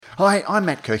Hi, I'm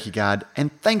Matt Kirkegaard,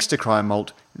 and thanks to Cryer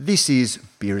Malt, this is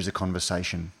Beer as a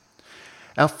Conversation.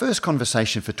 Our first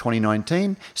conversation for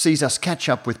 2019 sees us catch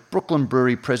up with Brooklyn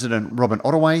Brewery President Robin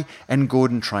Ottaway and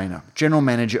Gordon Trainer, General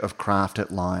Manager of Craft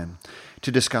at Lion, to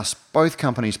discuss both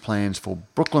companies' plans for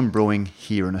Brooklyn brewing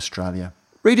here in Australia.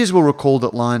 Readers will recall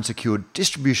that Lion secured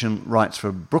distribution rights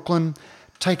for Brooklyn,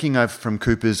 taking over from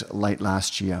Coopers late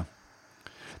last year.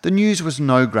 The news was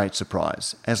no great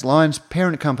surprise, as Lion's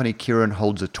parent company Kirin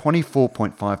holds a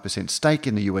 24.5% stake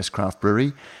in the US craft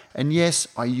brewery, and yes,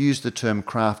 I use the term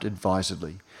craft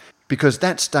advisedly, because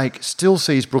that stake still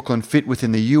sees Brooklyn fit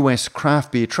within the US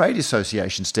Craft Beer Trade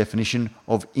Association's definition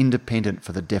of independent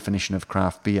for the definition of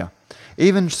craft beer.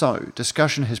 Even so,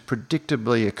 discussion has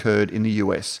predictably occurred in the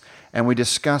US, and we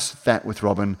discuss that with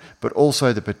Robin, but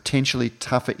also the potentially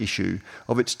tougher issue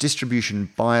of its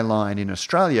distribution by Lion in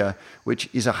Australia, which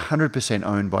is 100%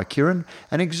 owned by Kirin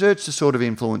and exerts the sort of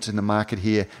influence in the market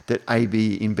here that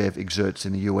AB InBev exerts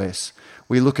in the US.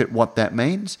 We look at what that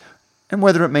means and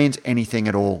whether it means anything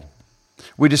at all.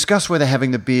 We discuss whether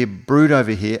having the beer brewed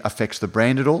over here affects the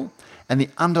brand at all, and the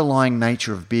underlying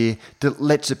nature of beer that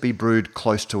lets it be brewed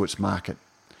close to its market.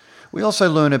 We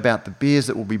also learn about the beers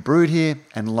that will be brewed here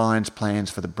and Lion's plans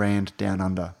for the brand down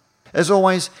under. As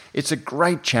always, it's a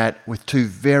great chat with two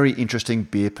very interesting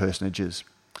beer personages.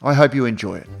 I hope you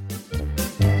enjoy it.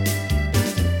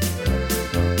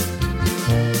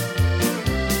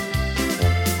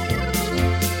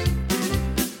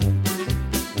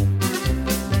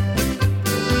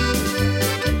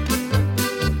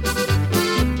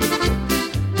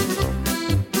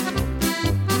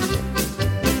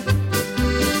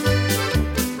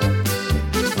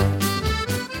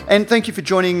 And thank you for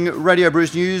joining Radio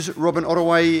Brews News, Robin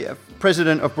Ottaway,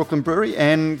 President of Brooklyn Brewery,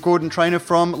 and Gordon Trainer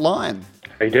from Lion.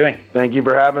 How you doing? Thank you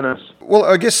for having us. Well,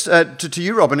 I guess to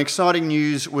you, Robin, exciting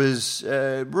news was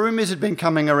rumours had been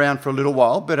coming around for a little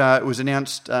while, but it was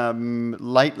announced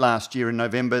late last year in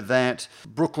November that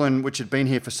Brooklyn, which had been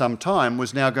here for some time,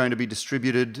 was now going to be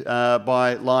distributed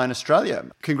by Lion Australia.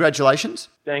 Congratulations.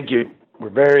 Thank you. We're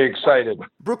very excited.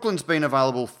 Brooklyn's been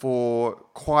available for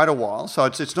quite a while, so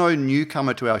it's no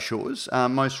newcomer to our shores.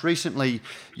 Most recently,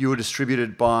 you were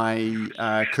distributed by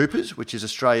Coopers, which is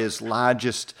Australia's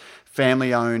largest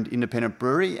family-owned independent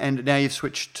brewery, and now you've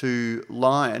switched to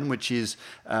Lion, which is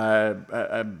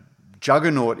a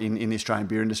juggernaut in the Australian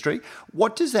beer industry.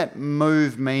 What does that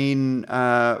move mean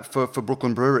for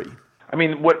Brooklyn Brewery? I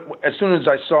mean, as soon as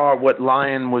I saw what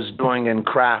Lion was doing in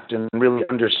craft and really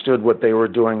understood what they were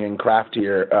doing in craft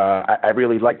here, I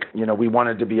really we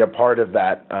wanted to be a part of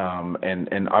that.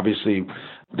 And obviously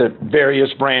the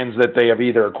various brands that they have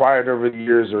either acquired over the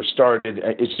years or started,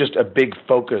 it's just a big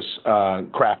focus,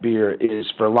 craft beer is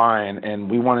for Lion,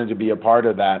 and we wanted to be a part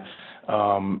of that.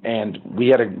 And we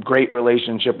had a great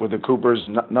relationship with the Coopers,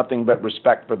 nothing but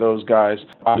respect for those guys.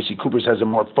 Obviously, Coopers has a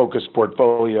more focused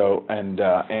portfolio, and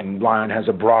Lion has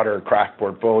a broader craft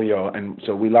portfolio, and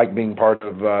so we like being part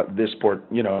of of this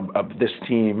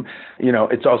team.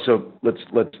 It's also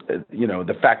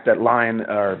the fact that Lion,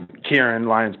 or Kirin,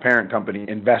 Lion's parent company,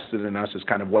 invested in us is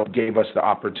kind of what gave us the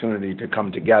opportunity to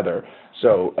come together.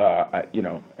 So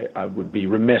I would be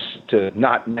remiss to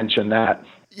not mention that.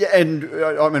 Yeah, and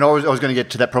I mean, I was going to get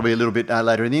to that probably a little bit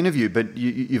later in the interview, but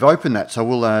you've opened that, so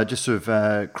we'll just sort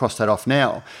of cross that off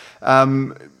now.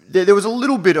 There was a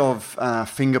little bit of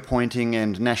finger pointing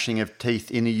and gnashing of teeth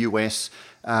in the US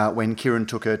when Kirin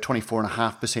took a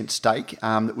 24.5% stake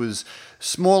that was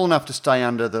small enough to stay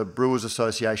under the Brewers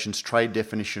Association's trade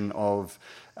definition of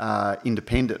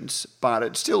independence, but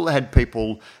it still had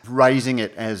people raising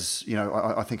it as,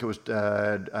 I think it was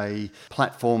a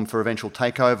platform for eventual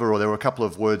takeover, or there were a couple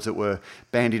of words that were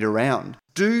bandied around.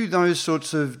 Do those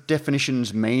sorts of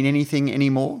definitions mean anything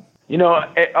anymore?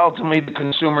 Ultimately the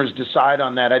consumers decide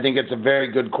on that. I think it's a very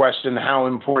good question, how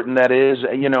important that is.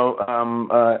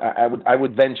 I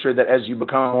would venture that as you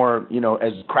become more,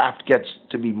 as craft gets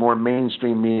to be more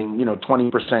mainstream, meaning,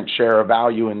 20% share of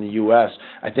value in the U.S.,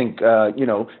 I think,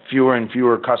 fewer and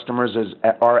fewer customers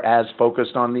are as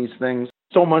focused on these things.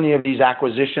 So many of these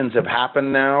acquisitions have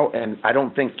happened now, and I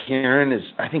don't think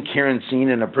Kirin's seen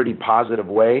in a pretty positive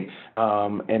way,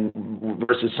 and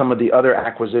versus some of the other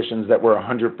acquisitions that were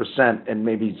 100%, and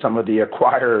maybe some of the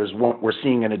acquirers were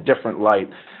seeing in a different light.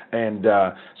 And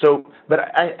but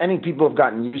I think people have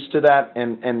gotten used to that,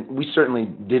 and we certainly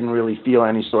didn't really feel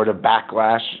any sort of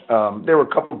backlash. There were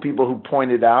a couple of people who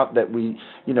pointed out that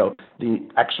the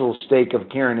actual stake of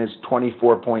Kirin is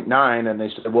 24.9, and they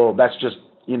said, well, that's just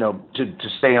to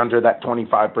stay under that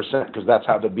 25%, because that's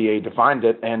how the BA defined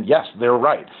it. And yes, they're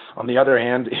right. On the other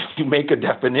hand, if you make a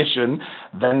definition,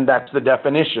 then that's the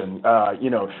definition.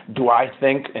 Do I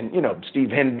think, and Steve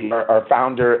Hinby, our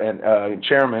founder and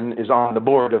chairman, is on the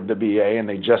board of the BA, and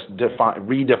they just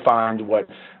redefined what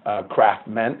craft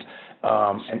meant.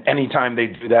 And anytime they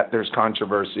do that, there's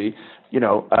controversy.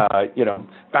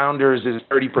 Founders is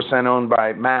 30% owned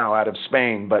by Mao out of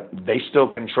Spain, but they still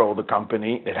control the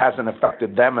company. It hasn't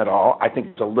affected them at all. I think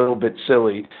it's a little bit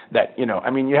silly that, you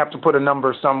have to put a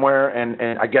number somewhere,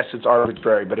 and I guess it's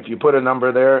arbitrary, but if you put a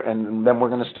number there, and then we're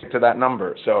going to stick to that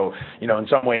number. So, in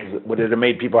some ways, would it have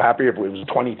made people happier if it was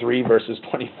 23 versus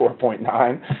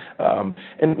 24.9?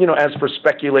 As for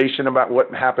speculation about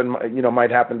what happened,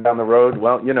 might happen down the road,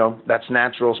 well, that's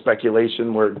natural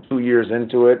speculation. We're 2 years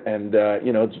into it, and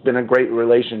it's been a great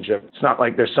relationship. It's not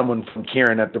like there's someone from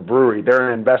Kirin at the brewery.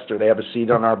 They're an investor. They have a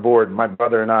seat on our board. My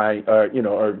brother and I, are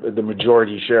the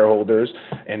majority shareholders,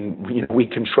 and we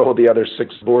control the other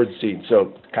 6 board seats.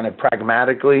 So kind of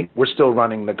pragmatically, we're still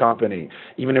running the company.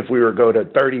 Even if we were to go to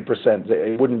 30%,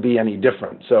 it wouldn't be any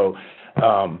different. So,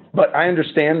 but I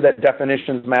understand that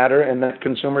definitions matter and that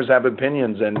consumers have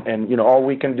opinions, and all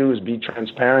we can do is be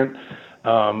transparent.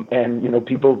 And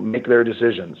people make their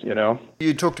decisions.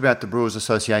 You talked about the Brewers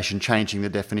Association changing the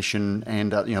definition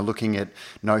and looking at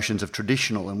notions of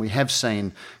traditional, and we have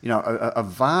seen a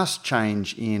vast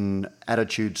change in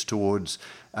attitudes towards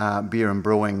beer and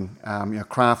brewing.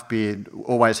 Craft beer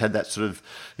always had that sort of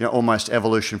almost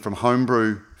evolution from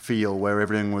homebrew feel, where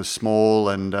everything was small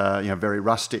and very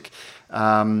rustic.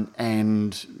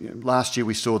 And last year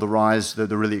we saw the rise,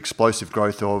 the really explosive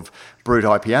growth of brewed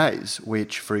IPAs,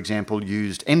 which, for example,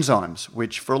 used enzymes,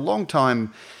 which for a long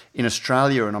time in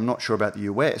Australia, and I'm not sure about the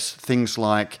US, things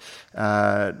like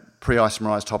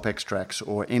pre-isomerized hop extracts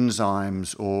or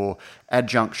enzymes or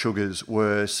adjunct sugars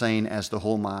were seen as the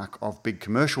hallmark of big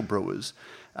commercial brewers.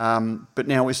 But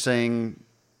now we're seeing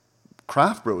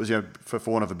craft brewers, for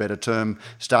want of a better term,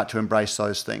 start to embrace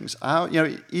those things.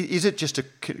 Is it just a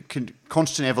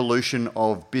constant evolution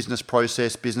of business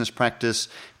process, business practice,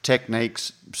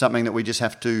 techniques, something that we just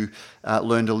have to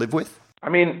learn to live with? I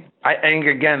think,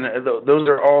 again, those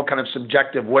are all kind of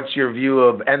subjective. What's your view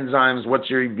of enzymes? What's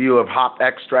your view of hop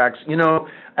extracts?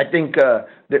 I think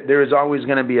there is always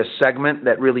going to be a segment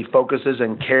that really focuses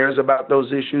and cares about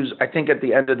those issues. I think at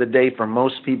the end of the day, for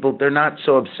most people, they're not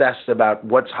so obsessed about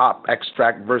what's hop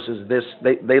extract versus this.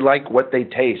 They like what they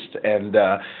taste. And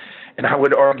I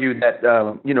would argue that,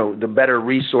 the better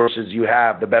resources you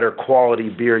have, the better quality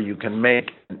beer you can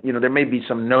make. There may be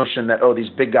some notion that, these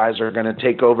big guys are going to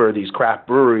take over these craft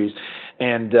breweries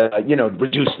and,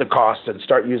 reduce the cost and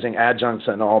start using adjuncts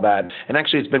and all that. And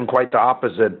actually, it's been quite the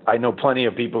opposite. I know plenty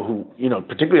of people who,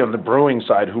 particularly on the brewing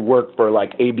side, who work for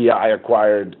like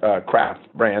ABI-acquired craft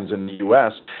brands in the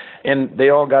U.S., and they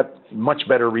all got much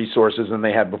better resources than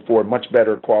they had before, much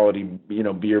better quality,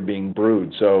 beer being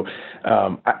brewed. So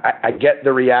I get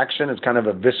the reaction. It's kind of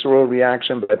a visceral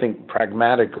reaction, but I think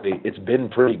pragmatically it's been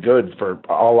pretty good for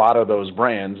a lot of those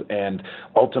brands. And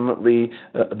ultimately,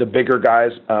 the bigger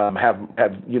guys have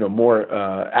more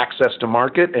access to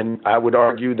market. And I would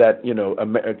argue that,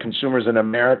 consumers in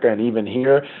America and even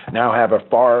here now have a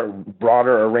far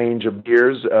broader range of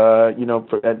beers,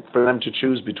 for them to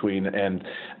choose between. And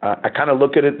I kind of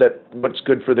look at it that what's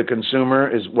good for the consumer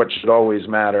is what should always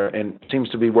matter, and it seems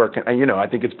to be working. I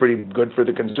think it's pretty good for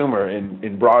the consumer.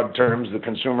 In broad terms, the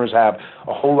consumers have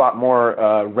a whole lot more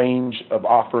range of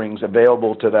offerings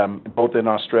available to them, both in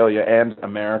Australia and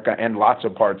America and lots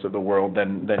of parts of the world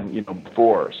than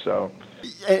before. So,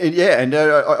 yeah, and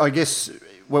I guess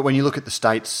when you look at the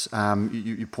States,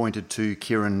 you pointed to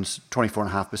Kirin's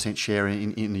 24.5% share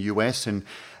in the US, and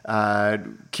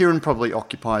Kirin probably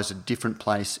occupies a different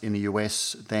place in the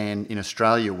US than in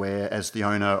Australia, where as the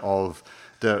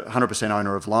 100%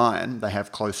 owner of Lion, they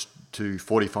have close to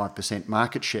 45%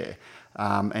 market share.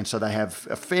 And so they have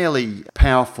a fairly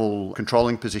powerful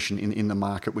controlling position in the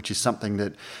market, which is something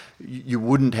that you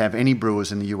wouldn't have any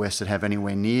brewers in the US that have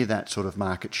anywhere near that sort of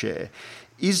market share.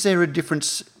 Is there a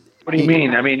difference? What do you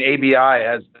mean? ABI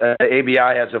has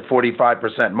a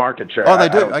 45% market share. Oh, they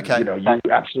do. Okay. You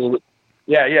absolutely.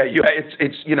 Yeah.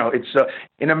 It's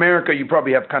in America, you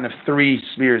probably have kind of 3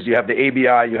 spheres. You have the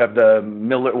ABI, you have the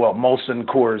Miller, Molson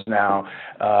Coors now,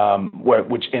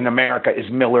 which in America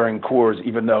is Miller and Coors,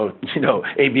 even though,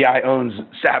 ABI owns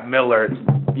Sab Miller.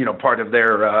 Part of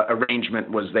their arrangement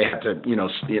was they had to,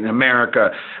 in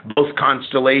America, both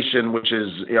Constellation, which is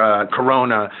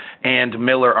Corona, and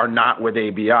Miller are not with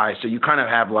ABI. So you kind of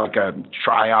have like a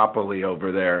triopoly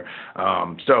over there.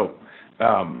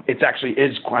 It actually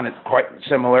is quite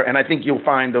similar. And I think you'll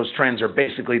find those trends are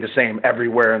basically the same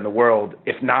everywhere in the world,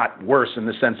 if not worse, in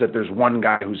the sense that there's one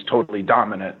guy who's totally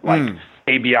dominant, like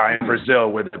ABI in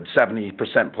Brazil with a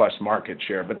 70% plus market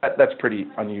share. But that's pretty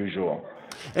unusual.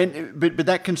 But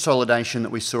that consolidation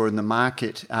that we saw in the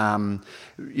market, through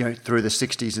the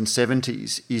 60s and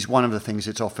 70s, is one of the things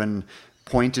that's often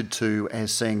pointed to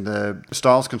as seeing the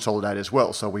styles consolidate as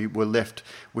well. So we were left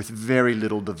with very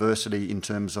little diversity in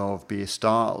terms of beer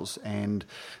styles, and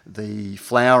the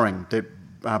flowering that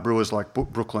brewers like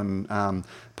Brooklyn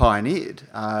pioneered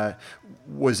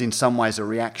was in some ways a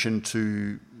reaction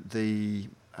to the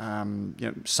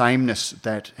sameness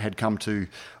that had come to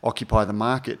occupy the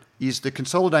market. Is the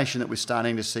consolidation that we're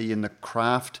starting to see in the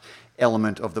craft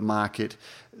element of the market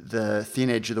the thin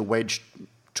edge of the wedge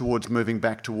towards moving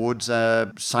back towards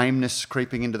sameness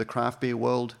creeping into the craft beer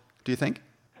world, do you think?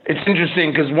 It's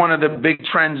interesting because one of the big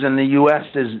trends in the U.S.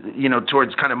 is,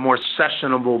 towards kind of more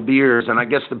sessionable beers. And I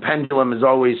guess the pendulum is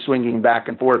always swinging back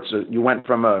and forth. So you went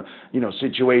from a,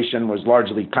 situation was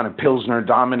largely kind of Pilsner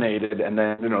dominated. And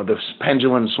then, the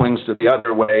pendulum swings to the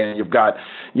other way. And you've got,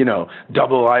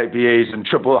 double IPAs and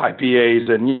triple IPAs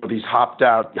and, these hopped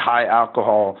out high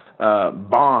alcohol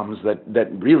bombs that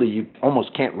really you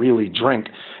almost can't really drink.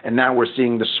 And now we're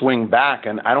seeing the swing back.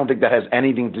 And I don't think that has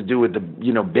anything to do with the,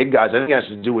 big guys. I think it has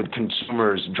to do with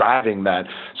consumers driving that.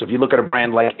 So if you look at a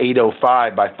brand like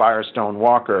 805 by Firestone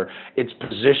Walker, it's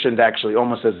positioned actually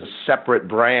almost as a separate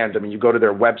brand. I mean, you go to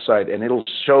their website and it'll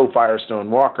show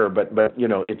Firestone Walker, but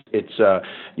it's a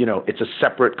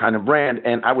separate kind of brand.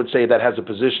 And I would say that has a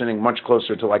positioning much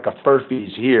closer to like a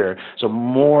Furphy's here. So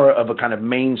more of a kind of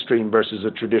mainstream versus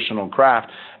a traditional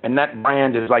craft. And that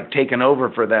brand is like taken over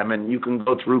for them. And you can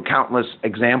go through countless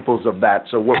examples of that.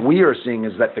 So what we are seeing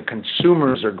is that the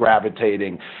consumers are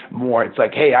gravitating more. It's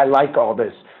like, hey, I like all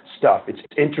this stuff. It's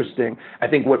interesting. I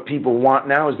think what people want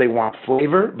now is they want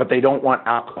flavor, but they don't want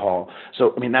alcohol.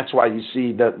 So, that's why you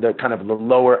see the kind of the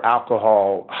lower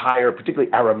alcohol, higher,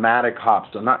 particularly aromatic hops.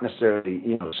 So not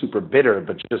necessarily, super bitter,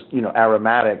 but just,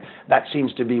 aromatic. That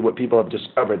seems to be what people have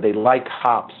discovered. They like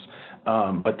hops.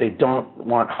 But they don't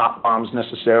want hop bombs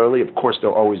necessarily. Of course,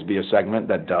 there'll always be a segment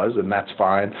that does, and that's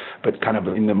fine. But kind of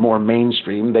in the more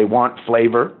mainstream, they want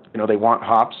flavor. They want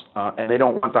hops, and they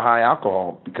don't want the high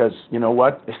alcohol because, you know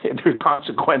what? There are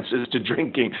consequences to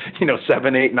drinking,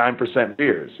 7, 8, 9%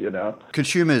 beers,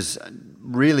 Consumers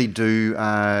really do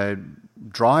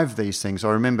drive these things.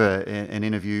 I remember an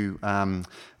interview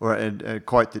or a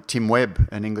quote that Tim Webb,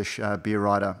 an English beer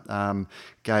writer,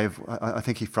 gave. I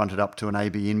think he fronted up to an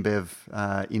AB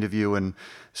InBev interview and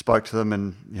spoke to them,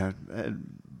 and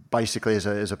basically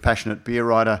as a passionate beer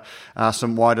writer, asked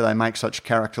them why do they make such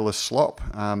characterless slop,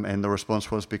 and the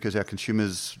response was because our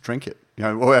consumers drink it.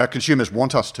 Or our consumers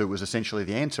want us to, was essentially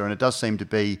the answer. And it does seem to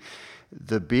be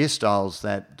the beer styles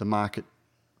that the market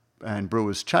and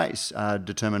brewers chase are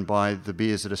determined by the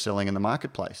beers that are selling in the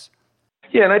marketplace.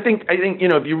 Yeah, and I think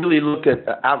if you really look at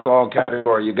the alcohol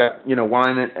category, you got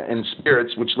wine and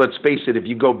spirits, which, let's face it, if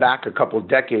you go back a couple of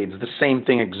decades, the same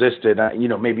thing existed.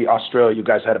 Maybe Australia, you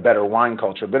guys had a better wine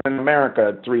culture, but in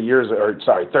America 30 years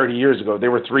ago,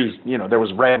 there were three. There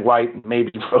was red, white,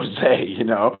 maybe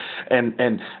rosé. And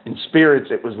in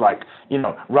spirits, it was like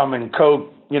rum and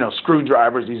Coke.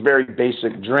 Screwdrivers, these very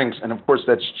basic drinks. And of course,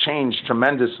 that's changed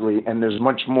tremendously. And there's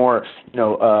much more,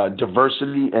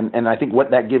 diversity. And I think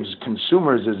what that gives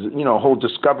consumers is, a whole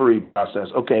discovery process.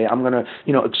 Okay, I'm going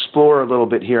to, explore a little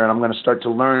bit here, and I'm going to start to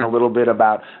learn a little bit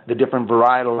about the different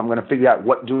varietals. I'm going to figure out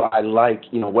what do I like,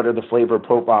 what are the flavor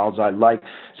profiles I like.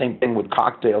 Same thing with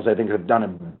cocktails. I think have done a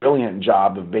brilliant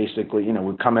job of basically,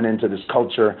 we're coming into this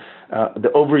culture. The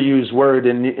overused word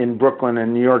in Brooklyn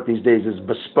and New York these days is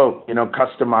bespoke,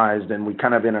 customized, and we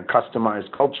kind of in a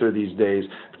customized culture these days,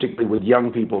 particularly with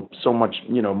young people, so much,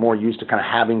 more used to kind of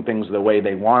having things the way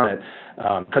they want it.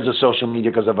 Because of social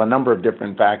media, because of a number of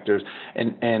different factors,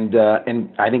 and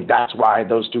I think that's why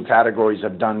those two categories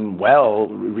have done well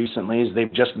recently. Is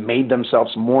they've just made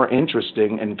themselves more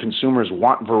interesting, and consumers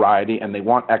want variety and they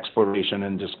want exploration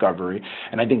and discovery.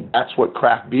 And I think that's what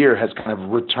craft beer has kind of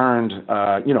returned,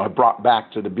 brought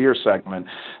back to the beer segment.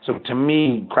 So to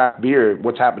me, craft beer,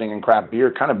 what's happening in craft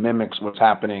beer, kind of mimics what's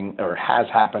happening or has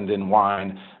happened in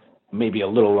wine. Maybe a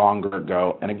little longer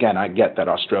ago. And again, I get that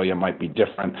Australia might be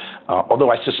different.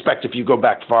 Although I suspect if you go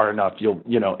back far enough, you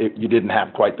didn't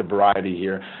have quite the variety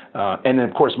here. And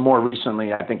of course, more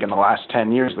recently, I think in the last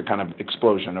 10 years, the kind of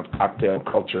explosion of cocktail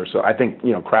culture. So I think,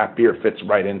 craft beer fits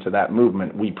right into that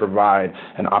movement. We provide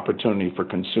an opportunity for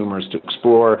consumers to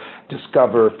explore,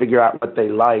 discover, figure out what they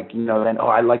like, then,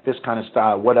 I like this kind of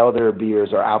style. What other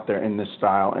beers are out there in this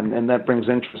style? And that brings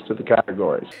interest to the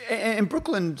categories. And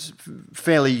Brooklyn's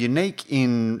fairly unique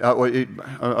I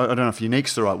don't know if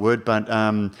unique's the right word, but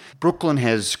Brooklyn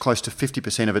has close to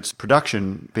 50% of its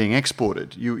production being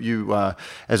exported. You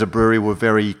as a brewery, were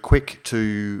very quick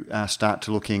to start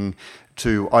to looking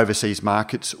to overseas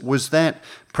markets. Was that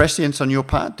prescience on your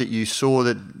part that you saw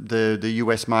that the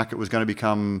US market was going to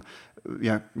become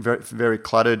very, very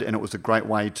cluttered, and it was a great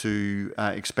way to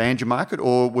expand your market,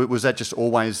 or was that just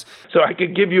always? So I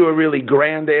could give you a really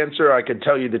grand answer. I could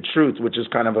tell you the truth, which is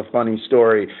kind of a funny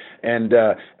story. And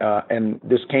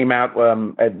this came out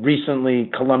at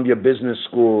recently Columbia Business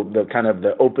School.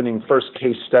 The opening first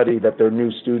case study that their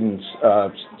new students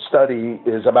study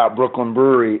is about Brooklyn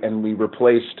Brewery, and we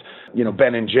replaced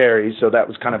Ben and Jerry's. So that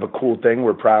was kind of a cool thing.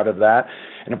 We're proud of that.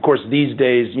 And of course, these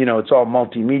days, it's all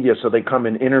multimedia, so they come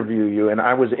and interview you. And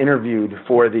I was interviewed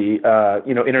for the,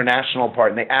 international part,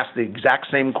 and they asked the exact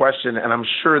same question, and I'm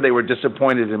sure they were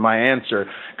disappointed in my answer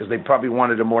because they probably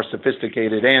wanted a more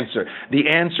sophisticated answer. The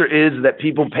answer is that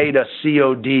people paid us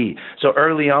COD. So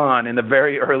early on, in the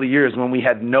very early years when we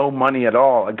had no money at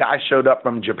all, a guy showed up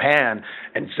from Japan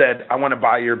and said, "I want to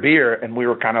buy your beer." And we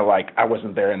were kind of like, I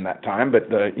wasn't there in that time, but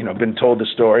been told the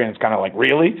story, and it's kind of like,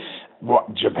 really?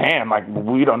 What, Japan? Like,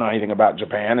 we don't know anything about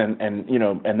Japan. And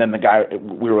then the guy,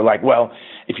 we were like, well,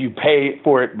 if you pay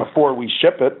for it before we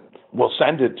ship it, we'll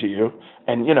send it to you.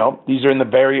 And, these are in the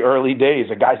very early days.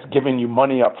 A guy's giving you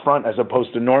money up front as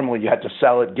opposed to normally you had to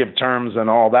sell it, give terms and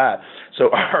all that.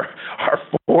 So our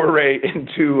foray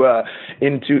into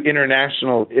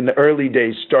international in the early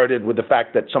days started with the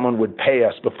fact that someone would pay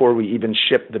us before we even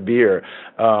shipped the beer.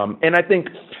 And I think,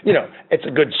 it's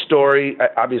a good story.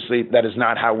 Obviously, that is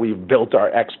not how we've built our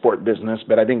export business,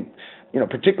 but I think,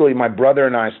 particularly my brother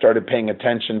and I started paying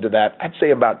attention to that, I'd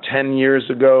say about 10 years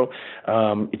ago.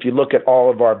 If you look at all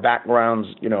of our backgrounds,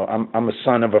 I'm a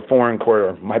son of a foreign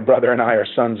correspondent. My brother and I are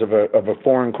sons of a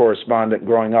foreign correspondent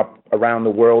growing up around the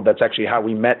world. That's actually how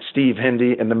we met Steve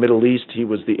Hindy in the Middle East. He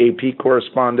was the AP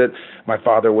correspondent. My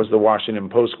father was the Washington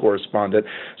Post correspondent.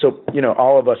 So,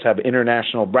 all of us have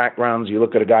international backgrounds. You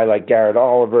look at a guy like Garrett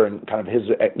Oliver and kind of his,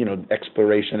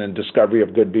 exploration and discovery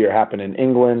of good beer happened in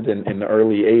England in the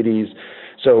early 80s.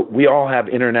 So we all have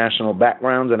international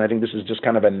backgrounds, and I think this is just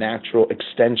kind of a natural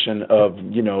extension of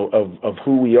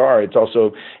who we are. It's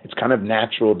kind of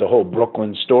natural, the whole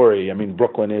Brooklyn story. I mean,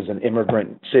 Brooklyn is an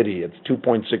immigrant city. It's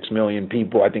 2.6 million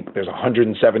people. I think there's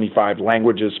 175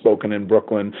 languages spoken in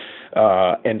Brooklyn.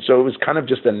 And so it was kind of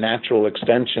just a natural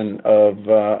extension of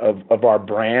our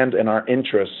brand and our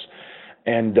interests.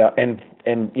 And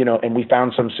we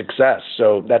found some success.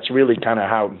 So that's really kind of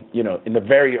how, in the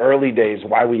very early days,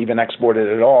 why we even exported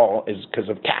at all is because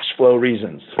of cash flow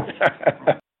reasons.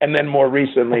 And then more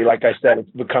recently, like I said, it's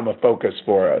become a focus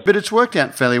for us. But it's worked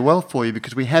out fairly well for you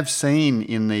because we have seen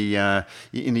in the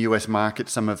US market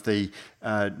some of the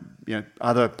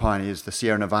other pioneers, the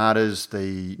Sierra Nevadas,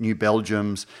 the New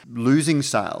Belgiums, losing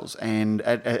sales, and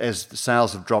as the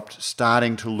sales have dropped,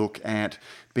 starting to look at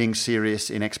being serious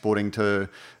in exporting to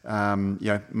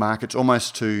markets,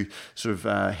 almost to sort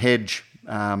of hedge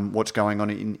what's going on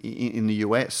in the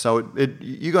US. So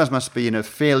you guys must be in a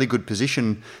fairly good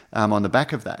position on the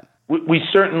back of that. We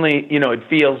certainly, it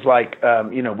feels like,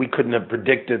 we couldn't have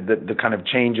predicted the kind of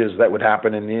changes that would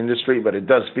happen in the industry, but it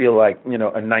does feel like,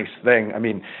 a nice thing. I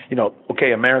mean,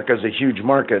 okay, America's a huge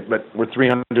market, but we're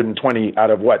 320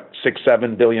 out of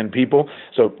 6-7 billion people.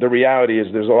 So the reality is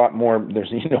there's a lot more,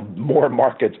 more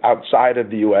markets outside of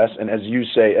the U.S. And as you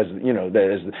say, as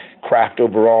craft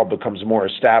overall becomes more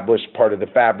established, part of the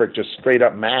fabric, just straight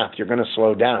up math, you're going to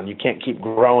slow down. You can't keep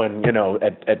growing,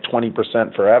 at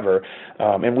 20% forever.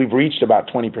 And we've reached about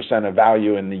 20% of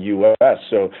value in the U.S.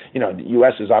 So, the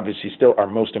U.S. is obviously still our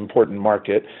most important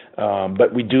market,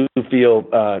 but we do feel,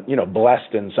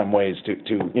 blessed in some ways to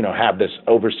have this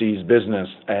overseas business.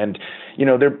 And,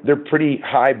 they're pretty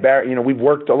high barrier. We've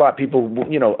worked a lot. People,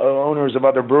 owners of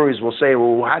other breweries will say,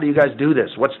 well, how do you guys do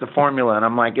this? What's the formula? And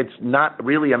I'm like, it's not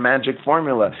really a magic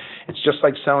formula. It's just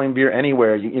like selling beer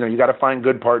anywhere. You got to find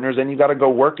good partners and you got to go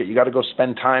work it. You got to go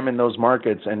spend time in those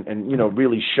markets and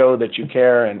really show that you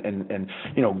care and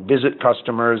visit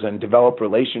customers and develop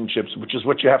relationships, which is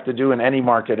what you have to do in any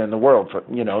market in the world.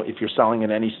 If you're selling in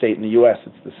any state in the U.S.,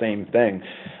 it's the same thing.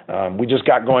 We just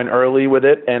got going early with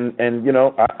it, and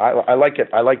I like it.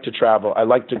 I like to travel. I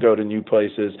like to go to new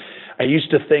places. I used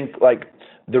to think like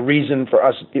the reason for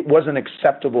us, it wasn't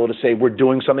acceptable to say we're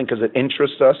doing something because it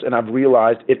interests us. And I've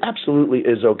realized it absolutely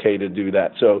is okay to do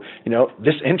that. So,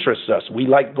 this interests us. We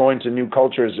like going to new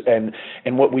cultures. And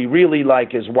what we really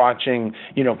like is watching,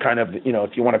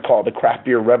 if you want to call it the craft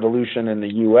beer revolution in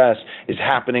the U.S. is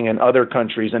happening in other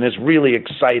countries. And it's really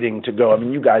exciting to go. I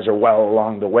mean, you guys are well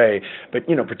along the way, but,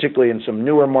 particularly in some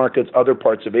newer markets, other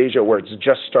parts of Asia where it's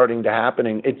just starting to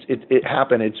happen.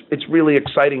 It's really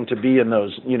exciting to be in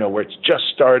those, where it's just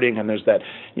starting and there's that,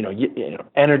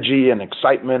 energy and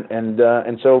excitement.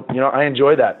 And so, I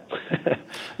enjoy that.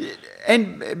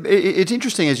 And it's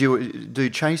interesting as you do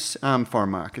chase foreign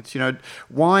markets.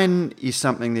 Wine is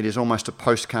something that is almost a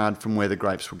postcard from where the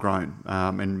grapes were grown.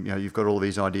 And you've got all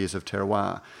these ideas of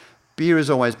terroir. Beer has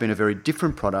always been a very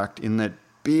different product in that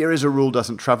beer as a rule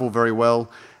doesn't travel very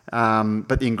well.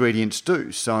 But the ingredients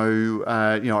do. So,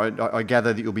 I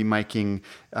gather that you'll be making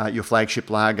your flagship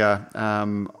lager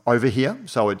over here.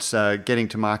 So it's getting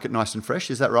to market nice and fresh.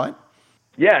 Is that right?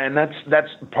 Yeah, and that's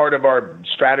part of our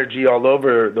strategy all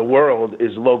over the world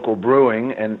is local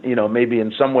brewing. And, maybe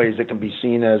in some ways it can be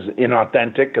seen as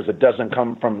inauthentic because it doesn't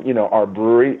come from, our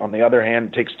brewery. On the other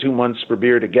hand, it takes 2 months for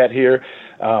beer to get here.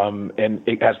 And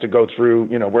it has to go through,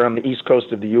 we're on the East Coast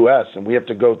of the U.S. and we have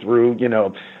to go through,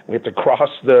 we have to cross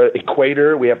the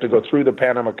equator. We have to go through the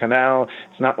Panama Canal.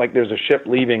 It's not like there's a ship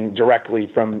leaving directly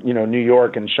from, New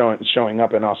York and showing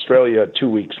up in Australia 2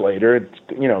 weeks later.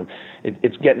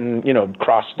 It's getting,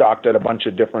 cross-docked at a bunch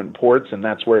of different ports, and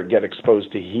that's where it gets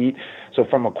exposed to heat. So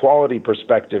from a quality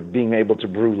perspective, being able to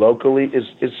brew locally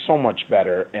is so much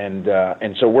better.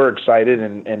 And so we're excited,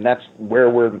 and that's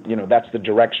where that's the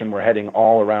direction we're heading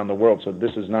all around the world. So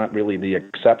this is not really the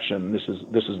exception. This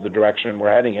is the direction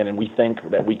we're heading in, and we think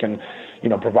that we can,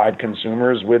 provide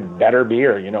consumers with better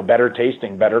beer, better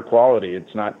tasting, better quality.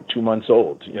 It's not 2 months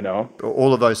old,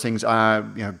 All of those things are,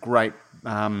 great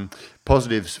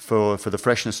positives for the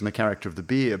freshness and the character of the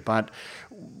beer, but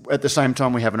at the same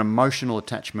time we have an emotional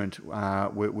attachment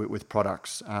with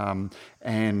products,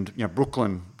 and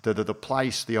Brooklyn, the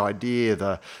place, the idea,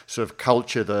 the sort of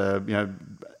culture, the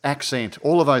accent,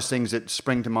 all of those things that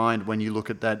spring to mind when you look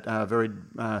at that very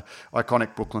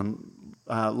iconic Brooklyn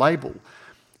label.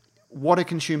 What are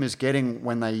consumers getting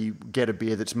when they get a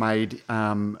beer that's made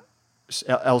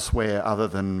elsewhere other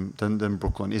than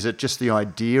Brooklyn? Is it just the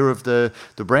idea of the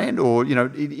brand, or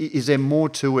is there more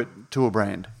to it, to a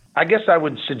brand? I guess I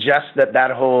would suggest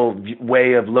that whole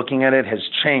way of looking at it has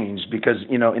changed because,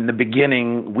 in the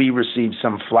beginning, we received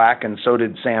some flack, and so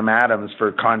did Sam Adams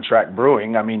for contract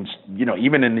brewing. I mean,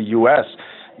 even in the U.S.,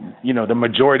 the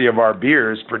majority of our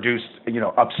beers produced,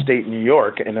 upstate New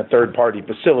York in a third-party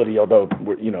facility, although,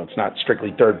 it's not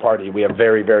strictly third-party. We have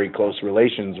very, very close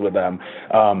relations with them.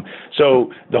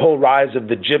 So the whole rise of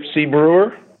the gypsy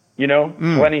brewer,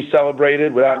 plenty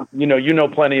celebrated without,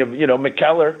 plenty of,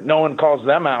 Mikkeller. No one calls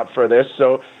them out for this.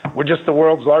 So we're just the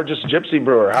world's largest gypsy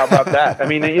brewer. How about that? I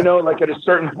mean, like at a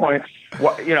certain point,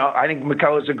 I think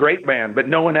Mikkeller's a great band, but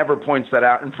no one ever points that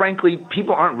out. And frankly,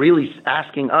 people aren't really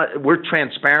asking us. We're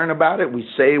transparent about it. We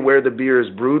say where the beer is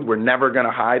brewed. We're never going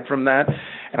to hide from that.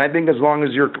 And I think as long as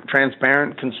you're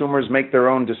transparent, consumers make their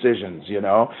own decisions,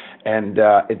 and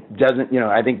it doesn't,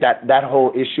 I think that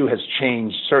whole issue has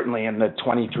changed certainly in the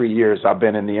 23 years I've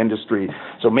been in the industry.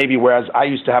 So maybe whereas I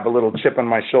used to have a little chip on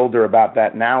my shoulder about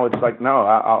that, now it's like, no,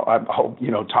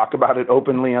 I'll talk about it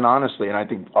openly and honestly. And I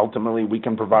think ultimately we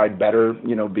can provide better,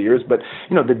 beers. But,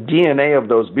 the DNA of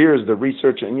those beers, the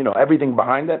research and, everything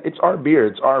behind that, it's our beer,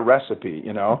 it's our recipe,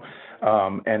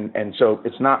 and so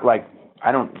it's not like,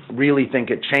 I don't really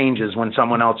think it changes when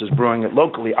someone else is brewing it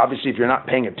locally. Obviously, if you're not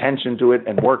paying attention to it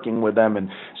and working with them and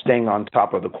staying on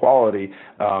top of the quality,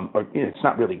 it's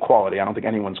not really quality. I don't think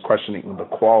anyone's questioning the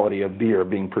quality of beer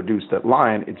being produced at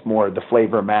Lion. It's more the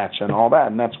flavor match and all that,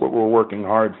 and that's what we're working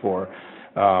hard for.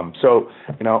 I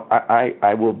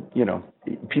will,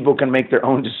 people can make their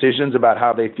own decisions about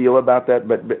how they feel about that,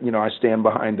 but I stand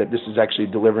behind that this is actually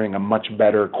delivering a much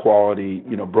better quality,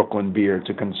 Brooklyn beer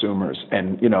to consumers.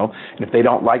 And, and if they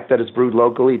don't like that it's brewed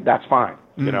locally, that's fine,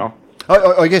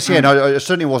 I guess, yeah, no, it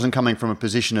certainly wasn't coming from a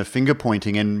position of finger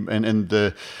pointing, and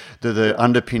the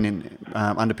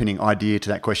underpinning idea to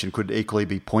that question could equally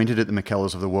be pointed at the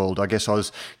Mikkellers of the world. I guess I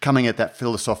was coming at that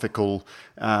philosophical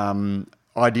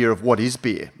idea of what is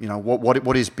beer,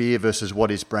 what is beer versus what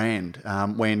is brand,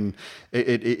 when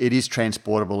it is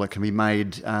transportable, it can be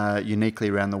made uniquely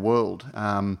around the world,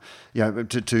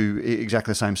 to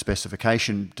exactly the same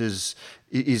specification.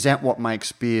 Is that what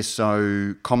makes beer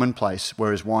so commonplace,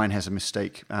 whereas wine has a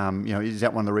mystique? Is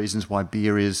that one of the reasons why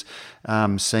beer is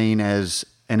seen as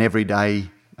an everyday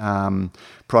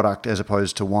product as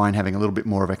opposed to wine having a little bit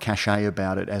more of a cachet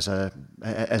about it as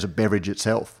a beverage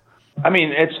itself? I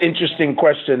mean, it's an interesting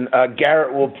question.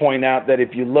 Garrett will point out that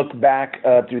if you look back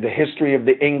through the history of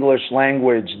the English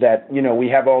language, that, we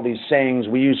have all these sayings.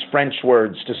 We use French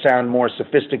words to sound more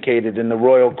sophisticated. In the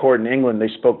royal court in England, they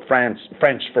spoke French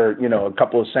for, a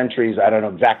couple of centuries. I don't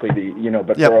know exactly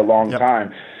but for a long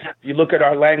time. If you look at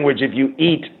our language, if you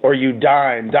eat or you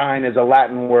dine is a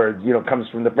Latin word, comes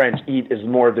from the French. Eat is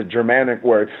more of the Germanic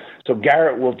word. So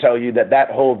Garrett will tell you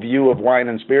that whole view of wine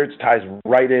and spirits ties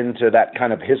right into that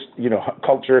kind of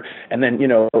culture. And then,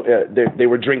 they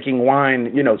were drinking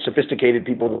wine, sophisticated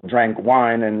people drank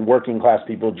wine and working class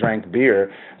people drank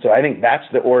beer. So I think that's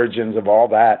the origins of all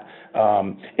that.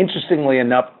 Interestingly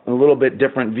enough, a little bit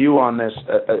different view on this.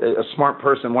 A smart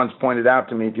person once pointed out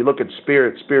to me, if you look at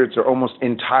spirits are almost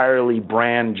entirely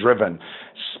brand driven.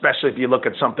 Especially if you look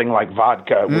at something like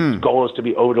vodka, which goal is to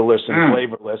be odorless and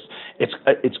flavorless.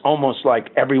 It's almost like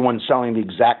everyone's selling the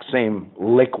exact same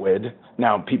liquid.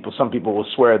 Now, some people will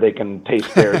swear they can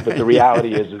taste theirs, but the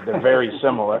reality is they're very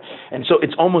similar. And so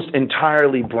it's almost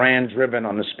entirely brand driven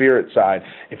on the spirit side.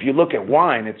 If you look at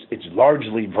wine, it's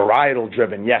largely varietal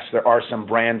driven. Yes, there are some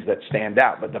brands that stand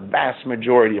out, but the vast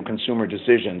majority of consumer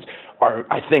decisions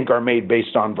are made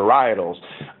based on varietals.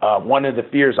 One of the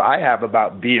fears I have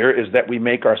about beer is that we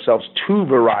make ourselves too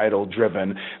varietal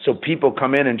driven. So people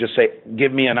come in and just say,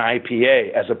 give me an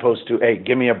IPA, as opposed to, hey,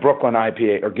 give me a Brooklyn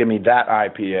IPA or give me that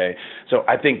IPA. So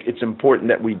I think it's important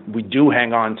that we do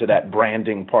hang on to that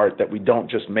branding part, that we don't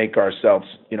just make ourselves,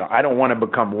 I don't want to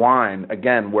become wine,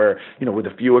 again, where, with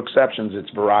a few exceptions, it's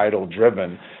varietal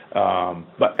driven.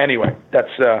 But anyway,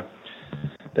 that's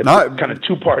kind of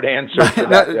two-part answer to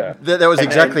that. That was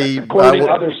exactly quoting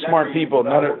other smart people.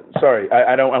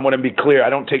 I want to be clear. I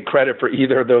don't take credit for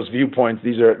either of those viewpoints.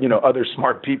 These are, other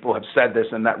smart people have said this,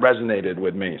 and that resonated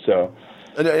with me. So.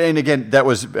 And again, that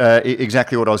was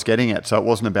exactly what I was getting at. So it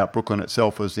wasn't about Brooklyn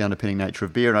itself, it was the underpinning nature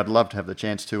of beer. And I'd love to have the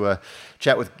chance to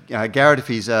chat with Garrett if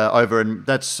he's over. And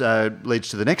that leads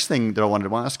to the next thing that I wanted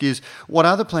to ask is, what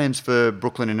are the plans for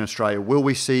Brooklyn in Australia? Will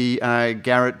we see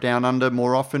Garrett down under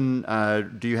more often?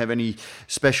 Do you have any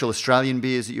special Australian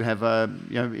beers that you have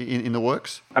in the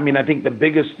works? I mean, I think the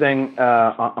biggest thing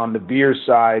on the beer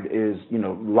side is,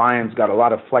 Lion's got a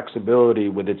lot of flexibility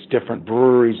with its different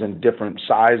breweries and different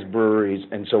size breweries.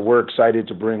 And so we're excited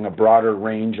to bring a broader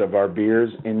range of our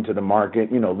beers into the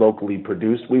market, locally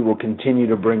produced. We will continue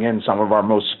to bring in some of our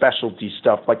most specialty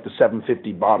stuff, like the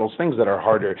 750 bottles, things that are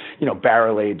harder,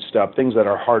 barrel-aged stuff, things that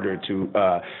are harder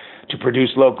to produce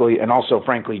locally, and also,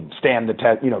 frankly, stand the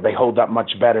test. They hold up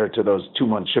much better to those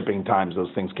 2-month shipping times.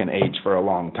 Those things can age for a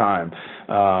long time.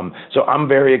 So I'm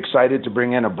very excited to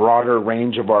bring in a broader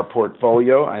range of our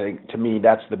portfolio. I think, to me,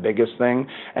 that's the biggest thing.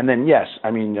 And then, yes,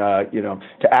 I mean, to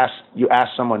ask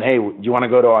someone, hey, do you want to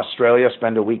go to Australia,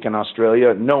 spend a week in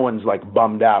Australia? No one's like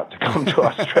bummed out to come to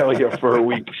Australia for a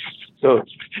week. So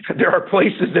there are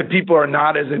places that people are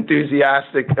not as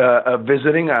enthusiastic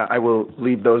visiting. I will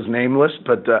leave those nameless,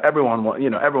 but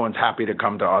everyone's happy to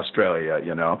come to Australia.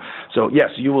 So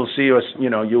yes, you will see us. You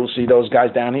will see those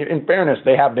guys down here. In fairness,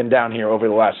 they have been down here over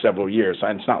the last several years,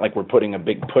 and it's not like we're putting a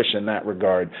big push in that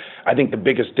regard. I think the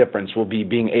biggest difference will be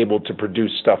being able to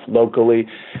produce stuff locally.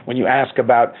 When you ask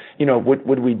about,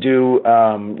 would we do,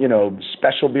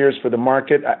 special beers for the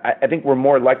market? I think we're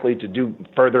more likely to do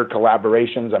further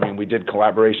collaborations. I mean, we did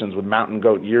collaborations with Mountain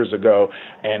Goat years ago,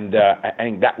 and I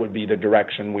think that would be the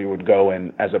direction we would go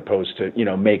in, as opposed to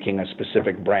making a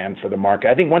specific brand for the market.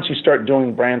 I think once you start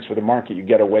doing brands for the market, you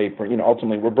get away from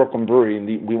ultimately we're Brooklyn Brewery,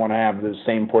 and we want to have the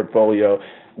same portfolio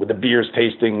with the beers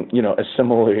tasting as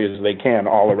similarly as they can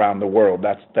all around the world.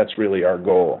 That's really our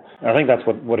goal. I think that's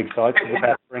what excites us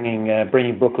about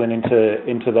bringing Brooklyn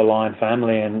into the Lion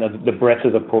family and the breadth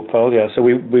of the portfolio. So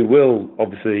we will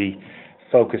obviously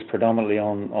focus predominantly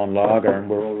on lager, and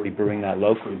we're already brewing that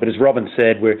locally. But as Robin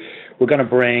said, we're going to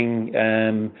bring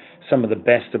some of the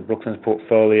best of Brooklyn's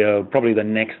portfolio. Probably the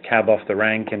next cab off the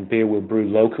rank and beer we'll brew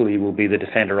locally will be the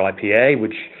Defender IPA,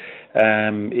 which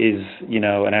is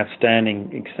an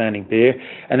outstanding beer.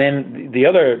 And then the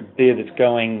other beer that's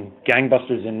going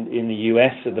gangbusters in the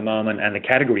US at the moment, and the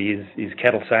category is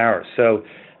Kettle Sour. So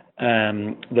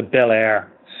the Bel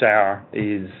Air Sour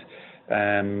is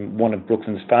one of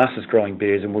Brooklyn's fastest growing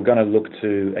beers, and we're going to look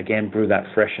to again brew that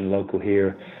fresh and local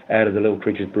here out of the Little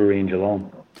Creatures Brewery in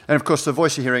Geelong. And of course, the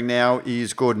voice you're hearing now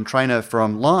is Gordon Trainer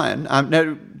from Lion.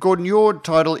 Now, Gordon, your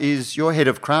title is you're head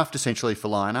of craft essentially for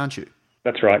Lion, aren't you?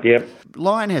 That's right, yep.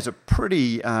 Lion has a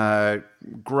pretty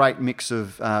great mix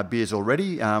of beers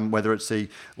already, whether it's the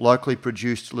locally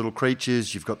produced Little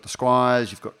Creatures, you've got the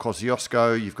Squires, you've got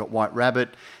Kosciuszko, you've got White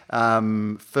Rabbit,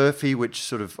 Furphy, which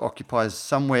sort of occupies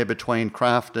somewhere between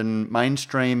craft and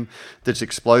mainstream, that's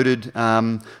exploded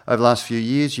over the last few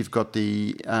years. You've got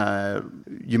the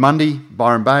Eumundi,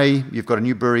 Byron Bay, you've got a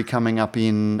new brewery coming up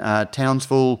in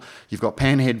Townsville, you've got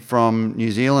Panhead from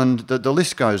New Zealand, the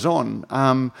list goes on.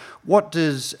 What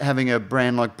does having a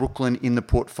brand like Brooklyn in the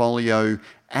portfolio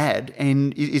add,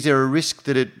 and is there a risk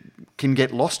that it can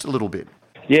get lost a little bit?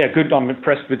 Yeah, good. I'm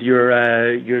impressed with your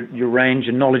range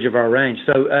and knowledge of our range.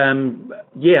 So,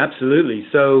 yeah, absolutely.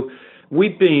 So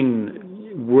we've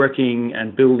been working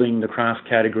and building the craft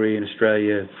category in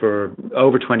Australia for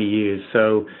over 20 years.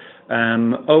 So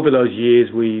over those years,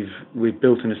 we've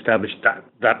built and established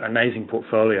that amazing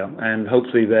portfolio, and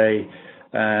hopefully they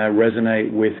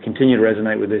continue to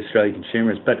resonate with the Australian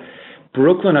consumers. But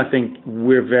Brooklyn, I think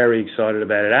we're very excited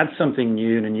about it. Adds something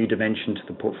new and a new dimension to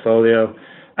the portfolio.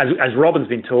 As Robin's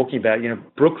been talking about,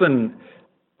 Brooklyn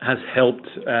has helped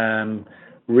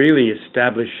really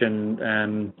establish and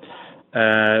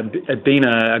been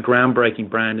a groundbreaking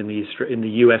brand in the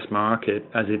US market,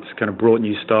 as it's kind of brought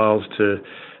new styles to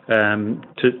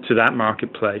that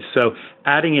marketplace. So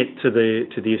adding it to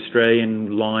the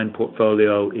Australian line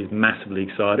portfolio is massively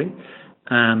exciting.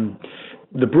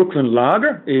 The Brooklyn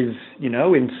Lager is,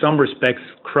 in some respects,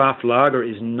 craft lager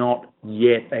is not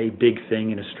yet a big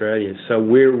thing in Australia. So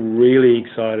we're really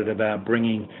excited about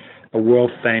bringing a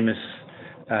world-famous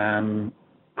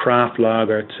craft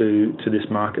lager to this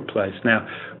marketplace. Now,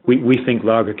 we think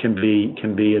lager can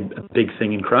be a big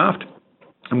thing in craft,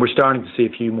 and we're starting to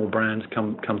see a few more brands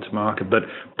come to market. But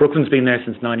Brooklyn's been there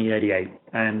since 1988,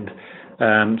 and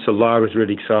so lager is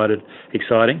really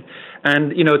exciting.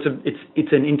 And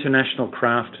it's an international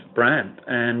craft brand,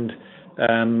 and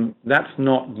that's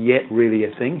not yet really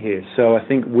a thing here. So I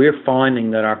think we're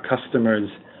finding that our customers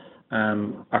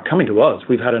are coming to us.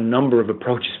 We've had a number of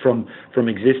approaches from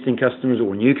existing customers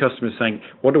or new customers saying,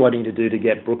 "What do I need to do to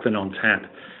get Brooklyn on tap?"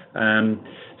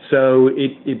 So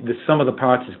the sum of the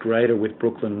parts is greater with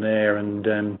Brooklyn there, and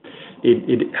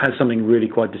it has something really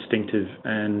quite distinctive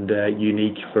and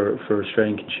unique for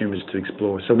Australian consumers to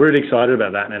explore. So we're really excited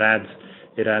about that, and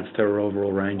it adds to our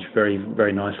overall range very,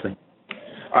 very nicely.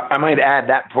 I might add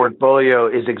that portfolio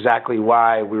is exactly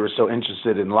why we were so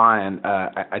interested in Lion.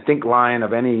 I think Lion,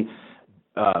 of any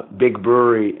big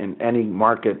brewery in any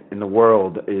market in the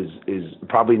world, is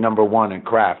probably number one in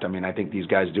craft. I mean, I think these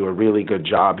guys do a really good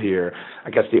job here. I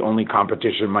guess the only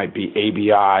competition might be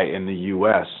ABI in the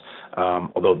U.S.,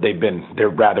 although they're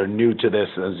rather new to this.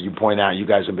 As you point out, you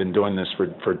guys have been doing this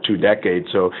for 2 decades.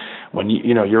 So when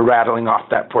you're rattling off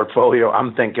that portfolio,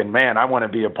 I'm thinking, man, I want to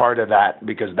be a part of that,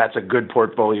 because that's a good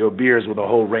portfolio of beers with a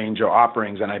whole range of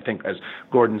offerings. And I think, as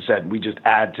Gordon said, we just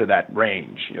add to that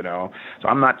range, So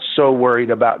I'm not so worried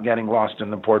about getting lost in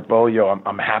the portfolio.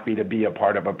 I'm happy to be a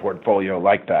part of a portfolio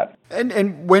like that.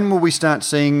 And when will we start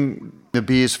seeing the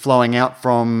beers flowing out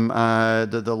from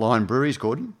the Lion breweries,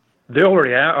 Gordon? They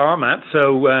already are, Matt.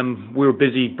 So we were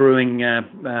busy brewing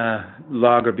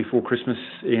lager before Christmas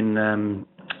in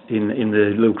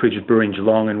the Little Creatures Brewery in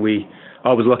Geelong, and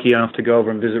I was lucky enough to go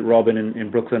over and visit Robin in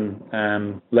Brooklyn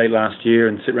late last year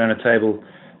and sit around a table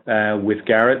with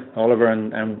Garrett Oliver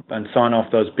and sign off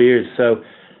those beers. So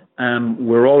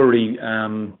we're already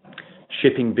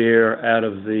shipping beer out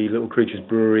of the Little Creatures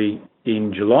Brewery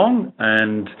in Geelong,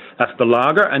 and that's the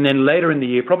lager. And then later in the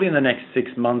year, probably in the next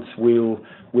 6 months, we'll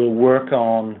work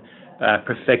on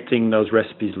perfecting those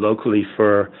recipes locally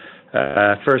for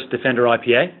first Defender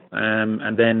IPA,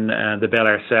 and then the Bel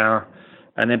Air Sour,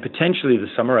 and then potentially the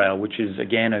Summer Ale, which is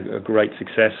again a great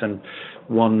success, and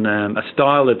a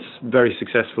style that's very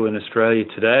successful in Australia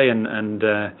today, and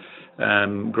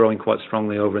growing quite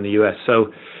strongly over in the US.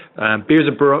 So beers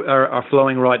are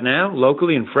flowing right now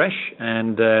locally and fresh,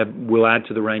 and we'll add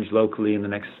to the range locally in the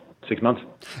next 6 months.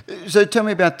 So tell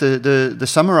me about the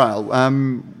Summer Ale.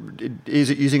 Is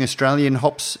it using Australian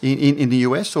hops in the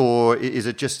US, or is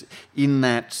it just in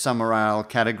that Summer Ale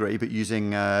category but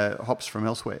using hops from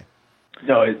elsewhere?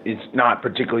 No, it's not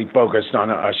particularly focused on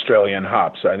Australian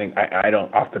hops. I think I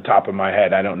don't, off the top of my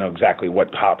head, I don't know exactly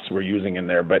what hops we're using in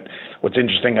there. But what's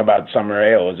interesting about Summer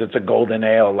Ale is it's a golden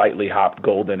ale, lightly hopped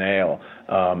golden ale,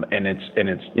 and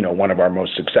it's one of our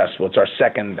most successful. It's our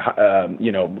second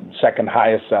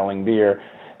highest selling beer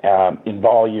in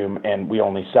volume, and we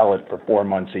only sell it for 4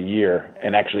 months a year.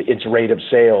 And actually, its rate of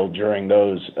sale during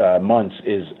those months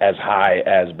is as high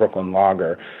as Brooklyn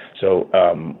Lager. So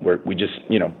we just,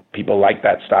 people like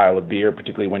that style of beer,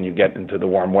 particularly when you get into the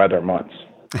warm weather months.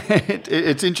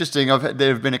 It's interesting.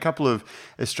 There have been a couple of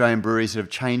Australian breweries that have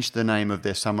changed the name of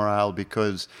their summer ale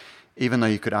because even though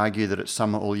you could argue that it's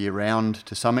summer all year round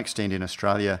to some extent in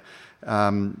Australia,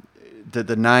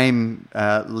 the name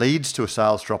leads to a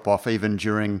sales drop-off even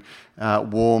during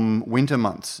warm winter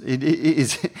months.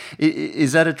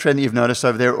 Is that a trend that you've noticed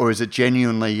over there, or is it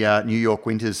genuinely New York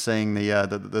winters seeing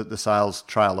the sales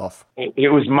trail off?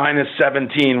 It was minus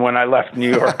 17 when I left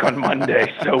New York on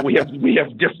Monday. So we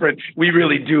have different. We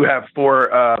really do have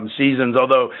 4 seasons.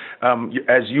 Although,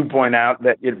 as you point out,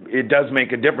 that it does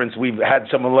make a difference. We've had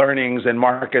some learnings in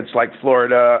markets like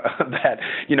Florida that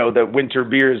the winter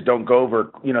beers don't go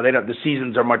over. The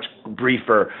seasons are much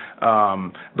briefer.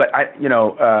 But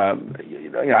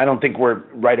I don't think we're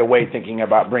right away thinking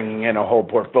about bringing in a whole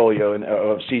portfolio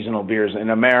of seasonal beers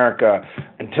in America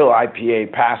until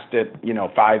IPA passed it.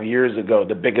 5 years ago,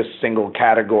 the biggest single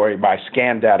category by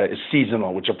scan data is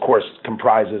seasonal, which of course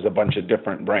comprises a bunch of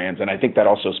different brands. And I think that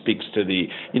also speaks to the,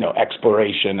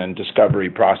 exploration and discovery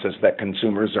process that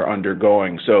consumers are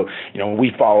undergoing. So, when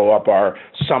we follow up our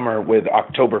summer with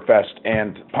Oktoberfest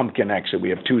and Pumpkin, actually, we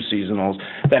have 2 seasonals,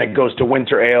 then it goes to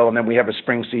winter ale, and then we have a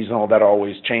spring seasonal that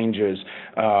always changes,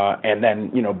 and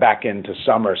then, back into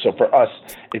summer. So for us,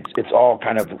 it's all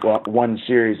kind of one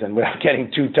series. And without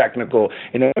getting too technical,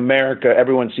 in America,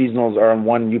 everyone's seasonals are on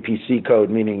one UPC code,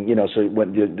 meaning, so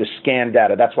when the scan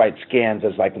data, that's why it scans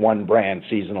as like one brand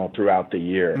seasonal throughout the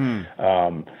year.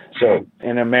 So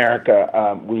in America,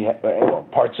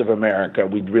 parts of America,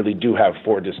 we really do have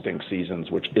 4 distinct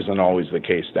seasons, which isn't always the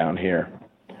case down here.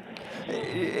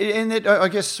 And I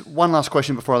guess one last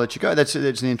question before I let you go. That's an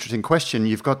interesting question.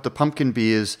 You've got the pumpkin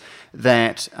beers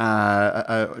that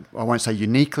I won't say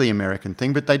uniquely American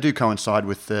thing, but they do coincide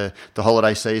with the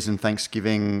holiday season,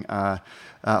 Thanksgiving,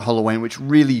 Halloween, which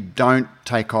really don't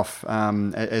take off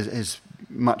as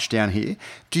much down here.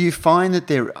 Do you find that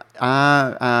there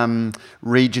are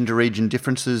region-to-region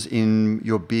differences in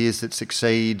your beers that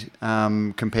succeed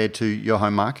compared to your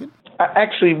home market?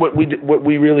 Actually, what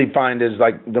we really find is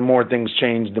like the more things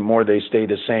change, the more they stay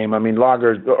the same. I mean,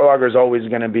 lager's always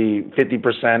going to be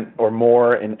 50% or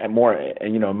more, and more.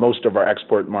 Most of our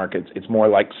export markets, it's more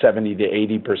like 70 to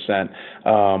 80%.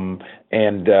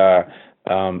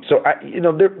 So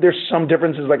there's some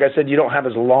differences. Like I said, you don't have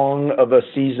as long of a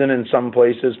season in some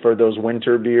places for those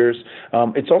winter beers.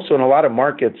 It's also in a lot of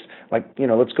markets, like,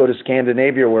 let's go to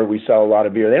Scandinavia where we sell a lot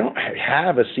of beer. They don't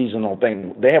have a seasonal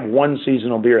thing. They have one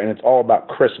seasonal beer, and it's all about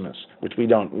Christmas, which we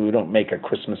don't make a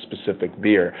Christmas specific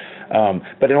beer.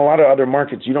 But in a lot of other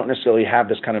markets, you don't necessarily have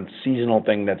this kind of seasonal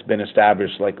thing that's been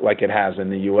established like it has in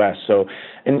the U.S. So,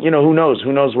 and who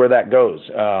knows where that goes.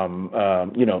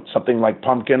 Something like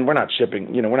pumpkin, we're not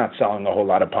shipping, we're not selling a whole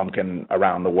lot of pumpkin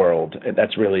around the world.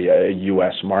 That's really a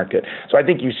U.S. market. So I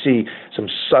think you see some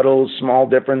subtle, small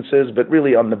differences, but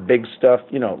really on the big stuff,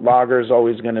 lager is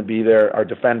always going to be there. Our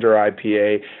Defender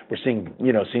IPA, we're seeing,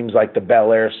 seems like the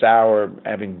Bel Air Sour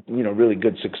having, really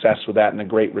good success with that and a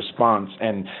great response.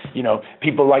 And,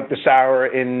 people like the sour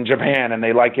in Japan, and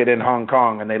they like it in Hong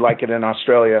Kong, and they like it in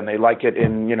Australia, and they like it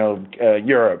in,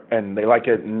 Europe, and they like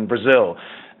it in Brazil.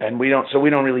 And we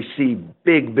don't really see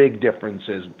big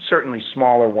differences, certainly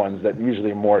smaller ones that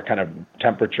usually are more kind of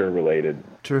temperature related.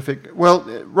 Terrific. Well,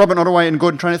 Robin Ottaway and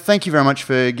Gordon Trainer, thank you very much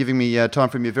for giving me time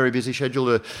from your very busy schedule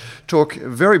to talk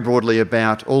very broadly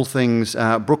about all things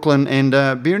Brooklyn and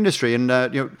beer industry. And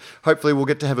hopefully we'll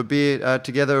get to have a beer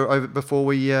together before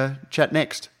we chat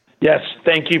next. Yes,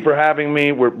 thank you for having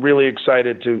me. We're really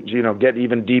excited to, get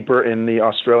even deeper in the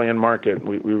Australian market.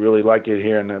 We really like it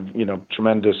here and have,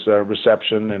 tremendous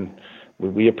reception, and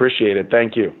we appreciate it.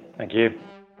 Thank you. Thank you.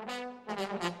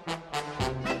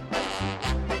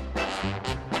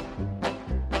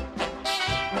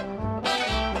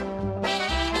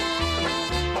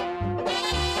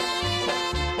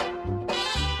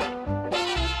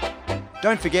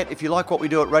 Don't forget, if you like what we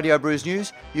do at Radio Brews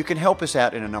News, you can help us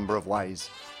out in a number of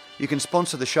ways. You can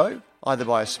sponsor the show, either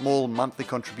by a small monthly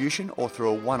contribution or through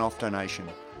a one-off donation.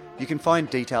 You can find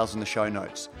details in the show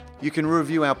notes. You can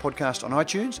review our podcast on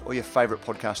iTunes or your favourite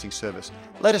podcasting service.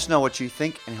 Let us know what you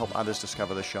think and help others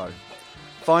discover the show.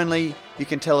 Finally, you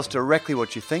can tell us directly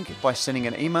what you think by sending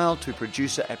an email to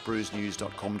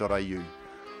producer@brewsnews.com.au.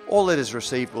 All letters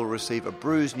received will receive a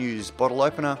Brews News bottle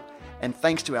opener, and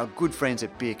thanks to our good friends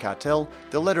at Beer Cartel,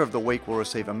 the letter of the week will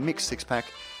receive a mixed six-pack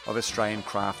of Australian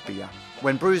craft beer.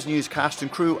 When Brews News cast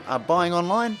and crew are buying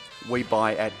online, we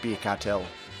buy at Beer Cartel.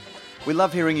 We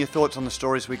love hearing your thoughts on the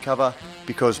stories we cover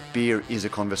because beer is a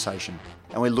conversation,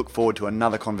 and we look forward to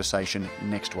another conversation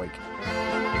next week.